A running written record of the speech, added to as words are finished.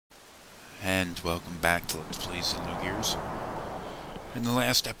And welcome back to Let's Play Xenogears. In the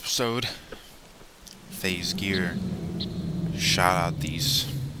last episode, Phase Gear shot out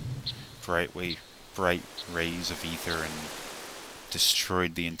these bright rays of ether and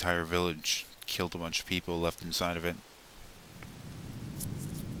destroyed the entire village, killed a bunch of people left inside of it.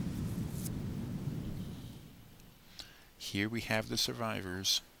 Here we have the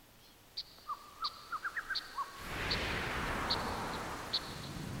survivors.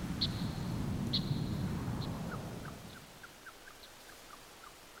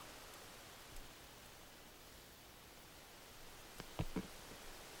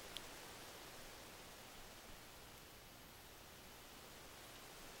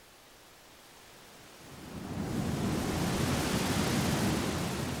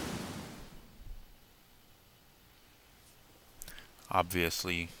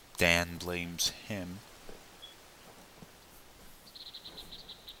 Obviously, Dan blames him.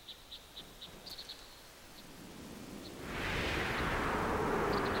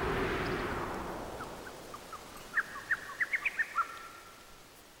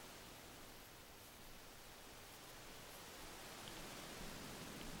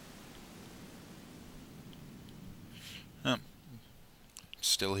 Oh,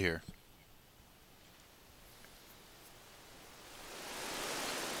 still here.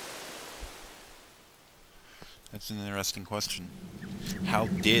 That's an interesting question. How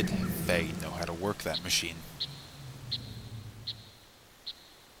did Faye know how to work that machine?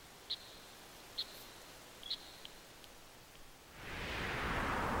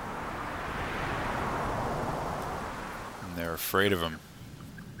 And they're afraid of him.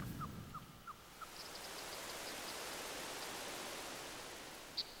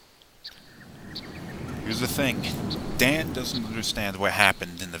 Here's the thing. Dan doesn't understand what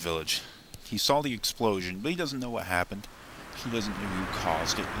happened in the village. He saw the explosion, but he doesn't know what happened. He doesn't know who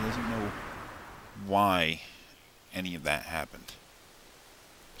caused it. He doesn't know why any of that happened.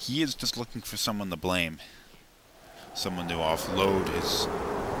 He is just looking for someone to blame. Someone to offload his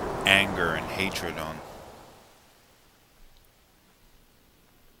anger and hatred on.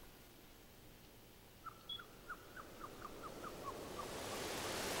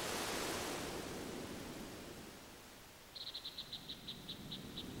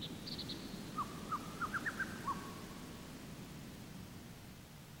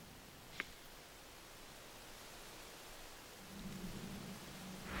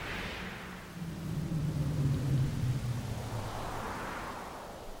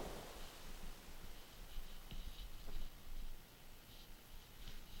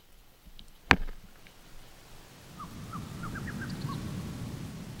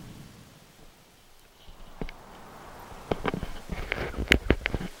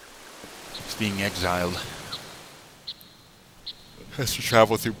 Being exiled. Has to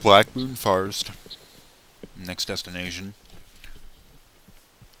travel through Black Moon Forest. Next destination.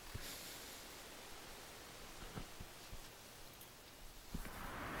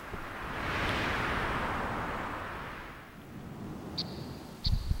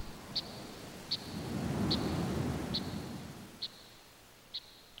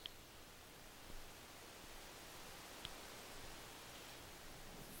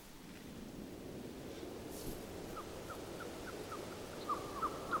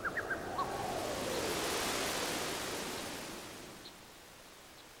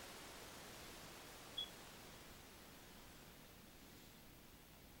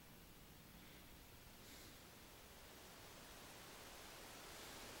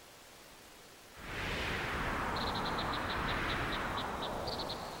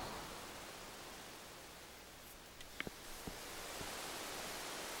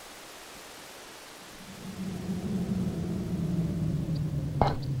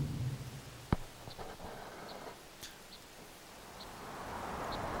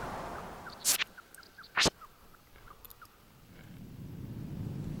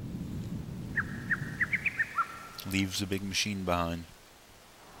 Leaves a big machine behind.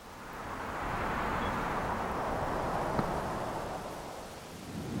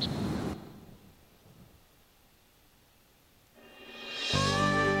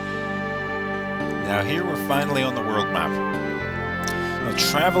 Now here we're finally on the world map. Now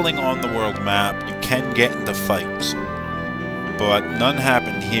traveling on the world map, you can get into fights, but none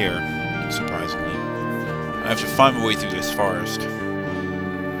happened here, surprisingly. I have to find my way through this forest.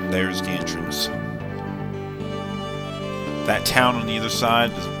 There's the entrance. That town on the other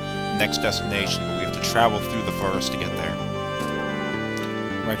side is the next destination, but we have to travel through the forest to get there.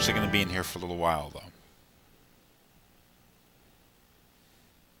 We're actually going to be in here for a little while, though.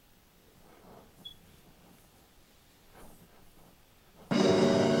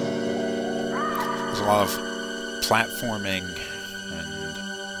 a lot of platforming and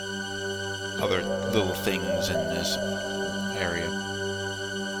other little things in this area.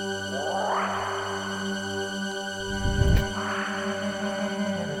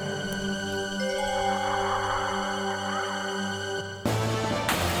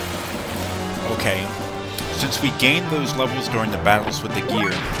 Okay, since we gained those levels during the battles with the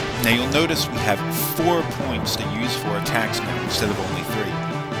gear, now you'll notice we have 4 points to use for attacks now instead of only 3.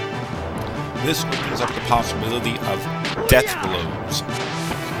 This opens up the possibility of death blows.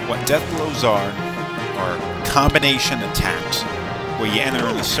 What death blows are combination attacks, where you enter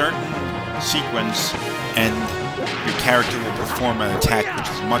in a certain sequence and your character will perform an attack which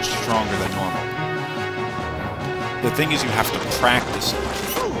is much stronger than normal. The thing is, you have to practice it.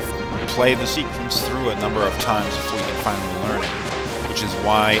 Play the sequence through a number of times before you can finally learn it, which is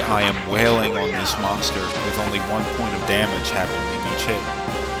why I am wailing on this monster with only 1 point of damage happening each hit.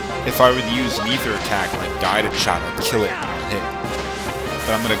 If I would use an ether attack like guided shot, I'd kill it in one hit.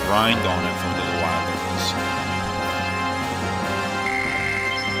 But I'm going to grind on it for a little while like this.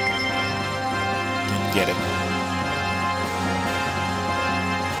 Didn't get it.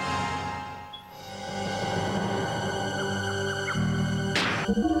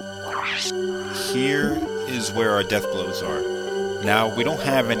 Here is where our death blows are. Now, we don't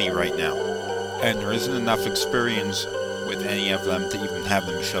have any right now, and there isn't enough experience with any of them to even have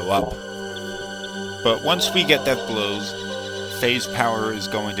them show up. But once we get death blows, phase power is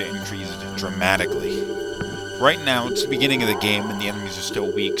going to increase dramatically. Right now, it's the beginning of the game and the enemies are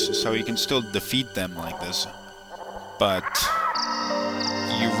still weak, so you can still defeat them like this. But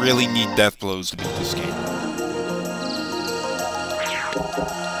you really need death blows to beat this game.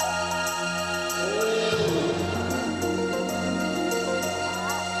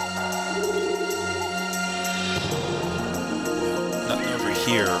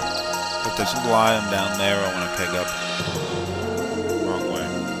 Here, but there's a lot of them down there I want to pick up. Wrong way.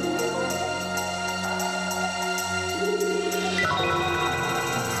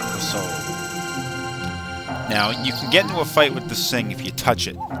 So, now you can get into a fight with this thing if you touch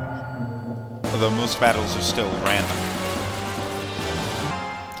it, although most battles are still random.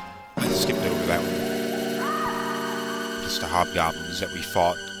 I skipped over that one. Just the hobgoblins that we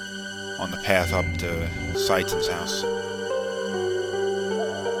fought on the path up to Saiton's house.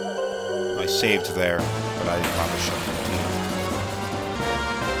 I saved there, but I didn't bother showing it to you.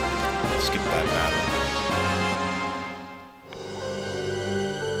 Skip that battle.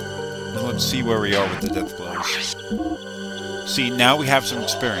 Now let's see where we are with the death blows. See, now we have some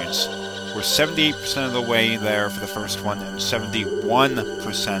experience. We're 78% of the way there for the first one, and 71%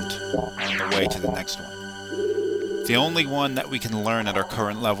 on the way to the next one. The only one that we can learn at our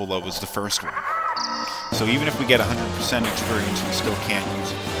current level, though, is the first one. So even if we get 100% experience, we still can't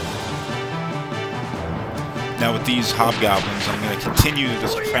use it. Now with these hobgoblins, I'm going to continue to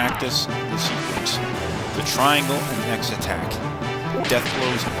just practice the sequence. The triangle and the X attack. Death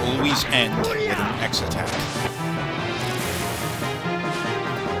blows always end with an X attack.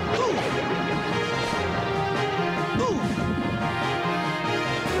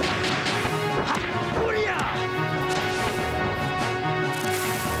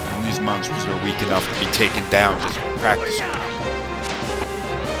 And these monsters are weak enough to be taken down just practicing.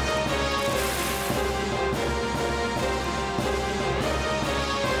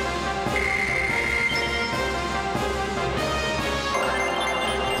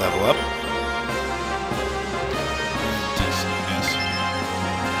 Level up. Decent, I guess.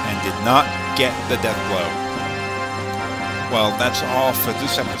 And did not get the death blow. Well, that's all for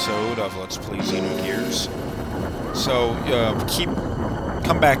this episode of Let's Play Xenogears. So,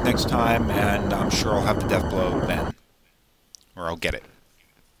 come back next time, and I'm sure I'll have the death blow then. Or I'll get it.